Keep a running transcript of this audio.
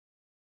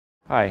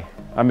Hi,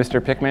 I'm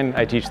Mr. Pickman.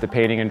 I teach the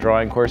painting and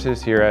drawing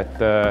courses here at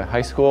the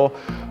high school.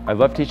 I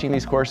love teaching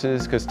these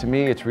courses because to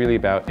me it's really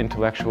about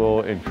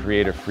intellectual and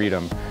creative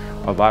freedom.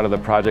 A lot of the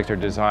projects are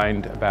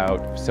designed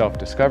about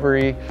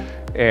self-discovery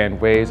and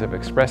ways of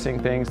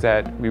expressing things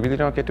that we really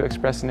don't get to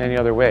express in any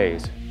other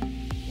ways.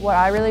 What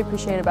I really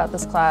appreciate about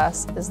this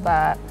class is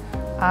that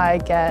I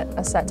get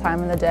a set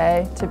time in the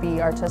day to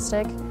be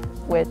artistic,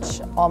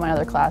 which all my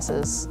other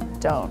classes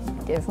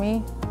don't give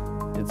me.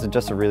 It's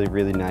just a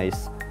really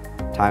nice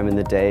time in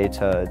the day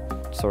to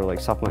sort of like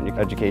supplement your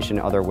education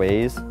in other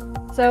ways.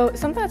 So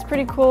something that's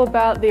pretty cool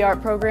about the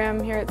art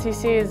program here at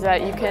CC is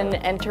that you can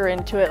enter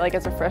into it like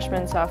as a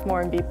freshman,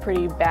 sophomore and be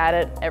pretty bad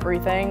at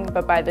everything,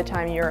 but by the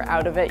time you're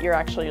out of it, you're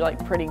actually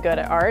like pretty good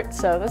at art,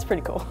 so that's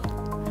pretty cool.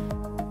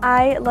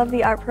 I love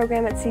the art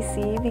program at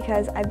CC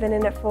because I've been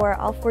in it for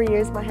all 4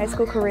 years of my high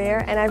school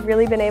career, and I've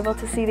really been able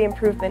to see the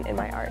improvement in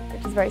my art,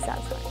 which is very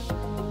satisfying.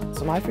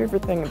 So my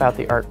favorite thing about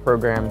the art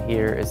program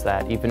here is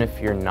that even if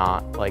you're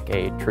not like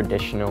a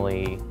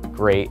traditionally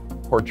great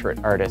portrait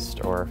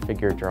artist or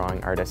figure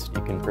drawing artist,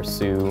 you can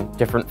pursue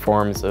different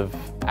forms of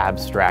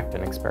abstract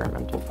and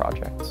experimental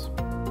projects.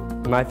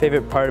 My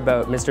favorite part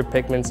about Mr.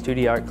 Pickman's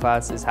 2D art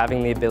class is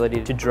having the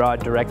ability to draw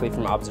directly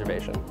from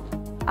observation.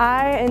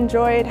 I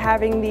enjoyed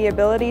having the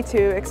ability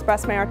to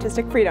express my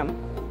artistic freedom.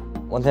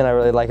 One thing I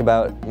really like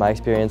about my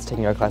experience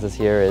taking art classes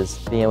here is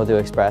being able to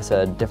express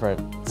a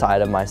different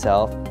side of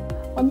myself.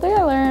 One thing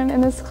I learned in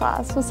this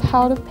class was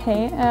how to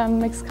paint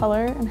and mix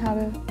color and how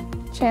to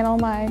channel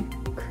my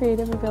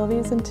creative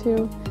abilities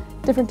into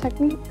different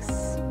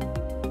techniques.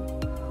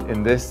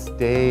 In this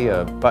day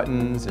of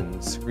buttons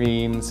and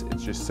screens,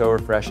 it's just so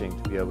refreshing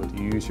to be able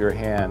to use your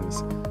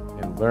hands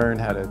and learn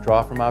how to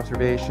draw from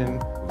observation,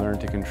 learn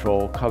to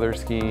control color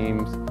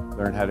schemes,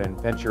 learn how to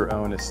invent your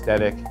own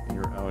aesthetic and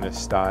your own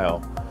style.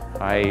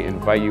 I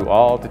invite you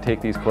all to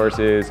take these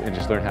courses and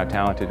just learn how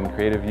talented and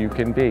creative you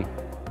can be.